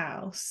around the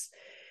house,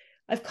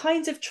 I've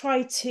kind of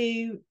tried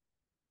to,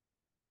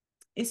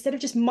 instead of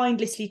just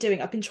mindlessly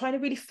doing, I've been trying to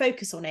really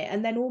focus on it,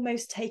 and then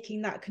almost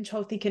taking that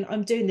control, thinking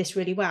I'm doing this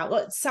really well.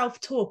 Well,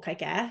 self-talk, I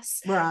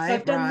guess. Right. So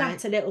I've done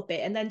that a little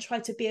bit, and then try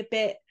to be a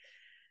bit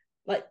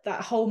like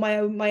that whole my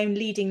own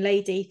leading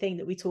lady thing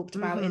that we talked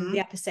about in the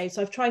episode.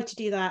 So I've tried to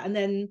do that, and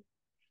then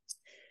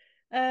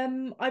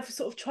I've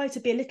sort of tried to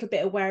be a little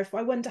bit aware of,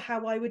 I wonder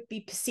how I would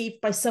be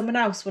perceived by someone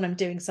else when I'm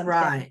doing something.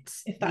 Right.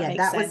 If that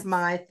makes sense. That was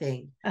my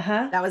thing.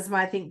 That was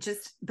my thing.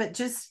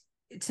 Just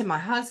to my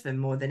husband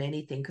more than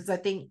anything, because I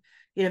think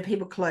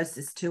people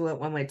closest to it,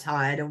 when we're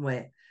tired and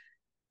we're,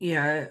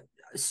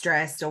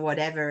 stressed or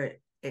whatever,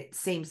 it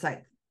seems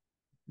like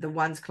the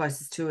ones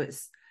closest to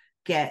us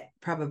get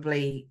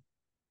probably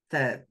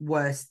the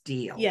worst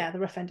deal. Yeah, the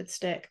rough end of the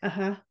stick.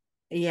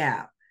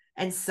 Yeah.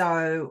 And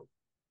so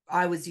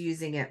I was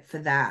using it for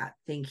that,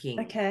 thinking,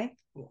 okay,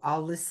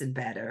 I'll listen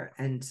better,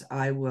 and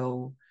I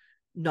will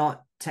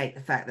not take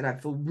the fact that I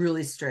feel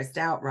really stressed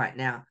out right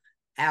now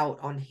out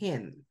on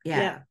him.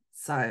 Yeah.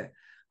 So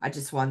I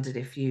just wondered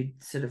if you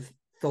sort of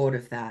thought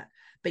of that.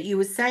 But you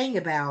were saying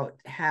about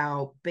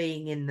how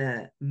being in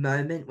the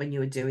moment when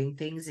you were doing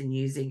things and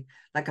using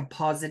like a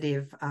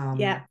positive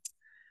way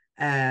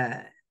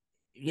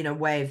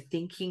of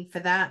thinking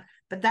for that.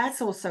 But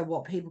that's also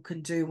what people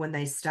can do when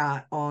they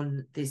start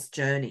on this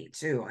journey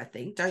too, I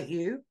think, don't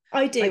you?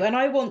 I do. Like, and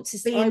I want to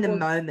be in the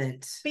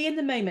moment. Be in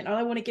the moment. And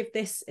I want to give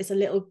this as a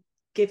little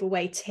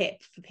giveaway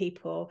tip for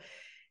people,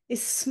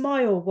 is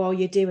smile while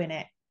you're doing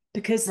it,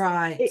 because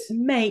it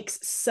makes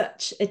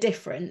such a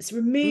difference.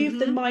 Remove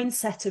the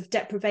mindset of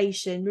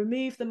deprivation,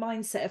 remove the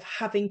mindset of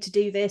having to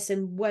do this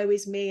and woe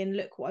is me and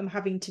look what I'm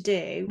having to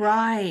do.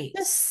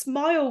 Just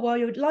smile while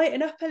you're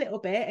lighting up a little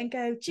bit and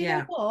go, do you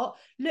know what?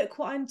 Look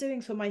what I'm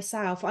doing for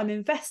myself. I'm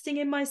investing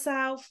in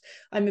myself.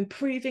 I'm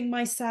improving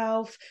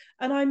myself,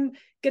 and I'm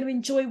going to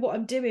enjoy what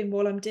I'm doing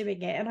while I'm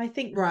doing it. And I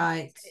think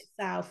that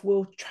itself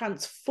will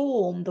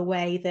transform the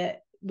way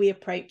that we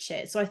approach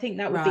it. So I think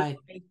that would be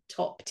my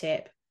top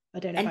tip. I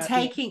don't know.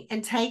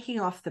 And taking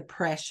off the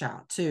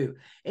pressure too.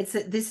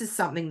 This is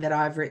something that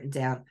I've written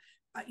down.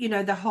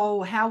 The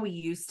whole how we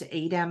used to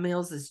eat our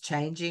meals is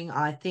changing.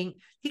 I think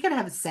you can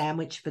have a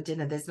sandwich for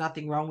dinner. There's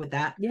nothing wrong with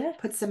that. Yeah.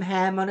 Put some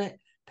ham on it,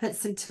 put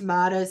some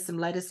tomatoes, some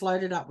lettuce,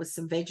 load it up with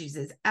some veggies.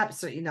 There's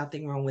absolutely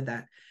nothing wrong with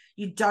that.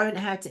 You don't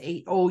have to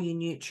eat all your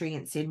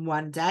nutrients in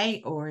one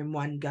day or in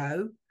one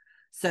go.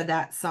 So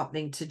that's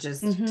something to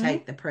just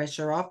take the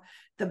pressure off.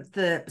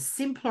 The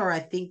simpler I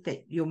think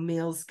that your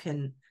meals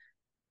can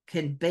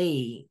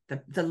be,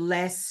 the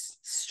less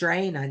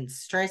strain and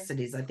stress it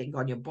is, I think,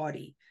 on your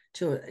body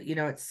too.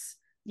 It's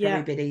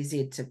a bit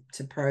easier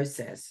to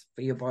process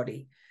for your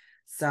body.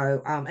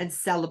 So and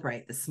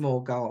celebrate the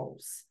small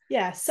goals.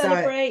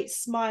 Celebrate,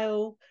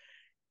 smile,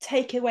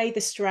 take away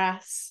the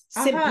stress,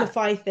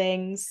 simplify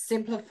things,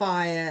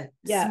 simplify it,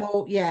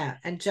 small,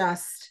 and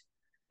just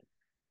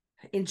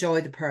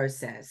enjoy the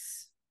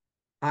process,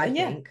 I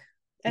think.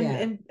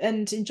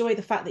 And enjoy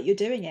the fact that you're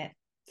doing it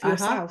for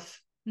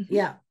yourself.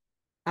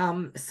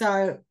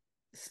 So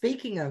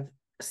speaking of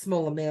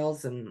smaller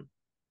meals and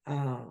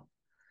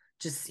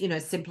just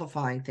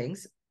simplifying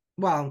things,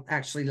 well,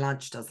 actually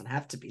lunch doesn't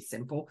have to be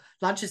simple.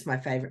 Lunch is my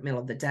favorite meal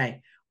of the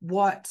day.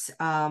 What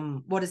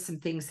are some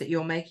things that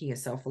you're making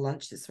yourself for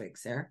lunch this week,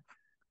 Sarah?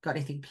 Got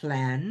anything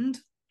planned?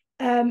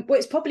 Well,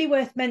 it's probably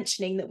worth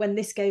mentioning that when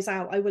this goes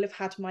out, I will have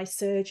had my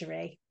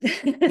surgery.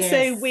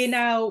 So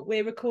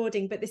we're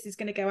recording, but this is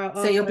going to go out.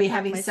 So you'll be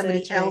having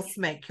somebody else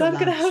make your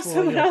lunch. I'm going to have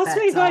someone else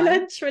make my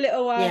lunch for a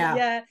little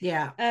while.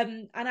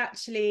 And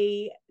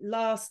actually,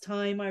 last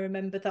time I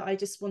remember that I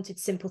just wanted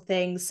simple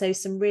things. So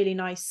some really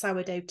nice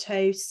sourdough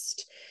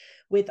toast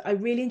I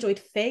really enjoyed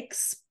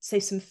figs. So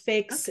some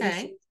figs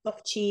and some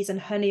soft cheese and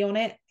honey on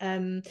it.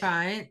 And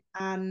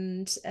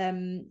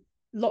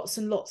lots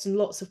and lots and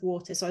lots of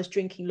water. So I was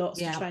drinking lots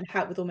to try and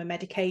help with all my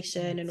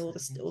medication and all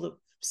the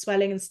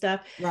swelling and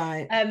stuff.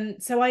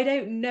 So I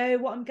don't know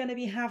what I'm going to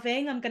be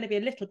having. I'm going to be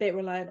a little bit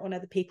reliant on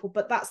other people,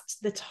 but that's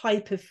the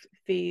type of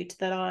food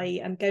that I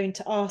am going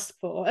to ask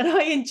for and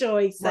I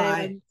enjoy.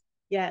 So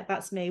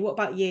that's me. What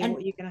about you?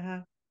 What are you going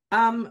to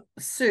have?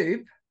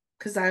 Soup,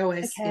 because I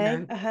always like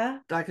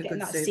a getting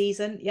good that soup.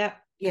 Season.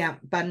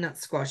 Butternut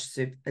squash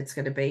soup it's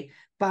going to be.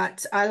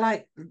 But I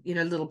like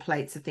little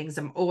plates of things.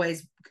 I'm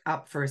always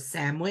up for a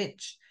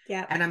sandwich.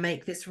 And I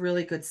make this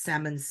really good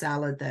salmon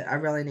salad that I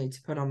really need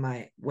to put on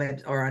my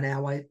web or on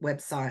our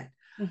website.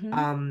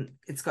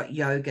 It's got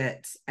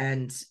yogurt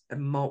and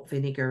malt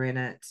vinegar in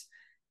it,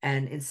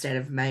 and instead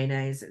of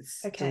mayonnaise,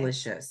 it's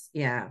delicious.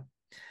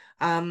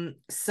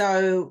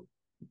 So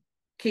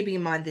keeping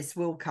in mind this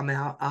will come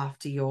out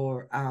after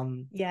your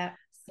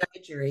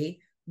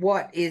surgery,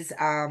 what is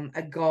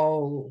a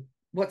goal?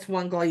 What's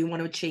one goal you want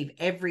to achieve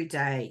every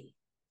day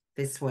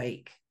this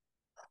week,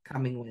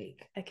 coming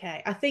week?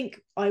 I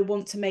think I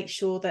want to make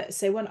sure that,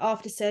 so when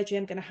after surgery,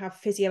 I'm going to have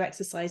physio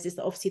exercises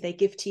that obviously they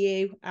give to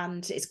you,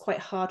 and it's quite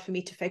hard for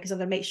me to focus. I'm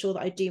going to make sure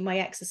that I do my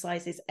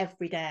exercises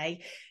every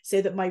day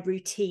so that my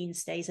routine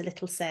stays a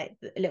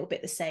little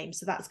bit the same.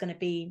 So that's going to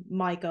be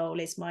my goal,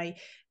 is my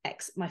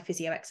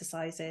physio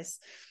exercises.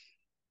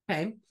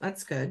 Okay,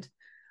 that's good.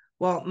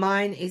 Well,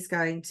 mine is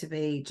going to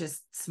be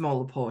just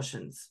smaller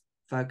portions,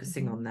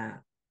 focusing on that,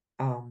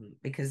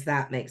 because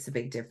that makes a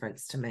big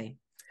difference to me.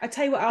 I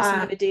tell you what else I'm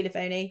going to do,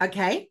 Livoni.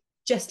 Okay.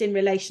 Just in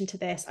relation to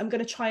this, I'm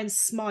going to try and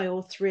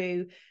smile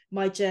through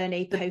my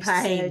journey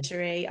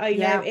post-surgery. I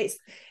know it's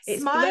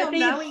smile bloody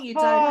knowing you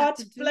hard, don't have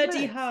to do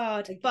bloody it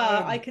hard, again.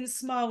 but I can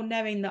smile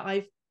knowing that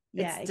I've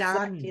Yeah, It's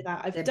exactly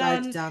done. that.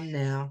 They're both done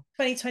now.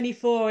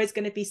 2024 is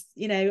going to be,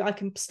 I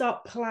can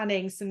start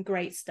planning some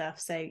great stuff.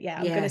 So yeah,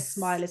 I'm going to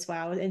smile Yes. as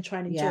well and try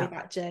and enjoy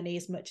that journey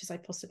as much as I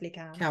possibly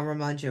can. I'll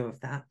remind you of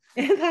that.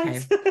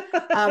 Thanks.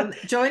 Okay.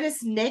 Join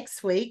us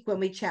next week when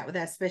we chat with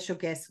our special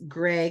guest,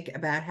 Greg,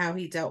 about how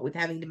he dealt with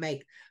having to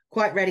make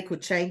quite radical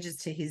changes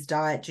to his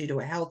diet due to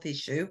a health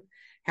issue,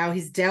 how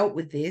he's dealt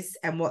with this,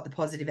 and what the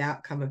positive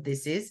outcome of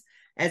this is.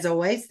 As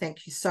always,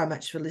 thank you so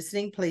much for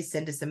listening. Please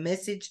send us a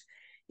message.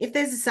 If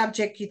there's a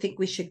subject you think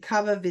we should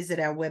cover, visit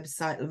our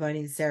website,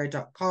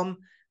 livoniansarah.com,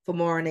 for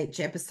more on each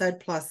episode,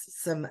 plus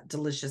some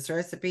delicious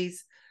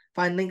recipes.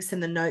 Find links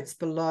in the notes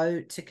below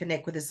to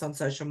connect with us on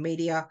social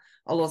media.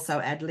 I'll also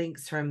add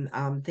links from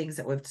things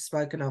that we've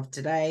spoken of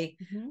today,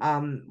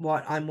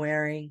 what I'm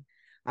wearing.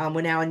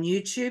 We're now on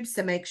YouTube,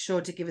 so make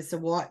sure to give us a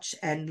watch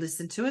and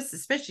listen to us,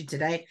 especially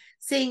today,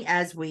 seeing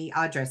as we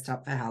are dressed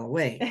up for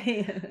Halloween.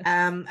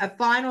 A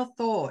final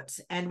thought,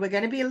 and we're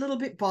going to be a little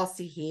bit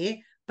bossy here,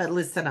 but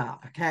listen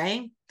up,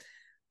 okay?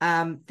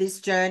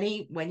 This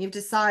journey, when you've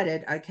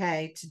decided,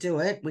 okay, to do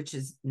it, which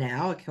is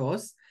now, of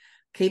course,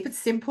 keep it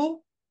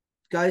simple,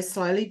 go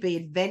slowly, be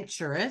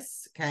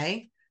adventurous,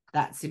 okay?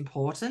 That's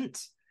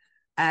important.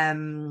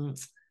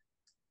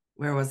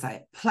 Where was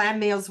I? Plan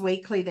meals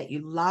weekly that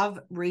you love.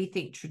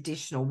 Rethink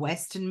traditional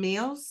Western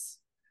meals.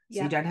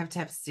 So you don't have to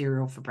have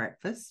cereal for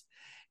breakfast.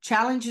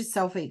 Challenge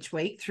yourself each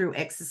week through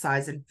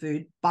exercise and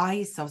food. Buy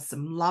yourself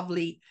some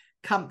lovely,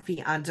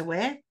 comfy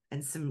underwear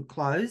and some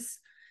clothes.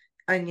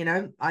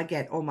 And, I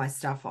get all my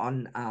stuff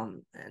on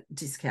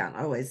discount.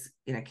 I always,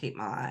 keep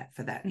my eye out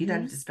for that. You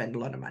don't have to spend a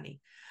lot of money.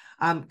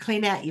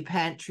 Clean out your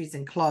pantries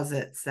and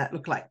closets that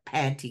look like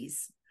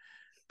panties.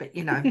 But,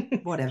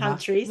 whatever.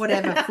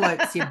 Whatever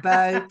floats your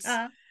boat.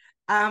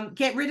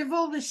 Get rid of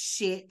all the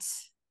shit.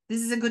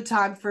 This is a good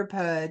time for a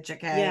purge,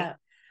 okay?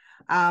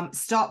 Yeah.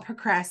 Stop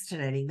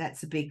procrastinating.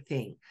 That's a big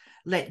thing.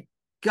 Let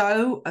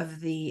go of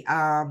the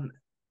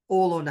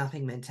all or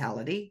nothing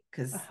mentality,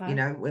 because,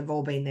 we've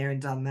all been there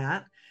and done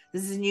that.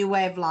 This is a new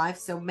way of life,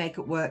 so make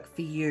it work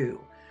for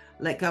you.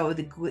 Let go of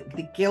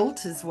the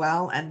guilt as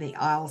well and the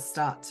I'll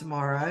start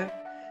tomorrow.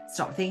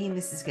 Stop thinking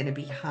this is going to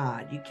be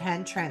hard. You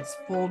can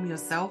transform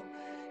yourself.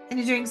 And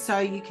in doing so,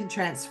 you can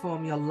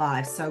transform your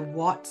life. So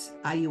what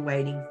are you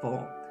waiting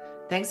for?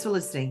 Thanks for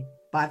listening.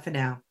 Bye for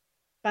now.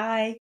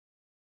 Bye.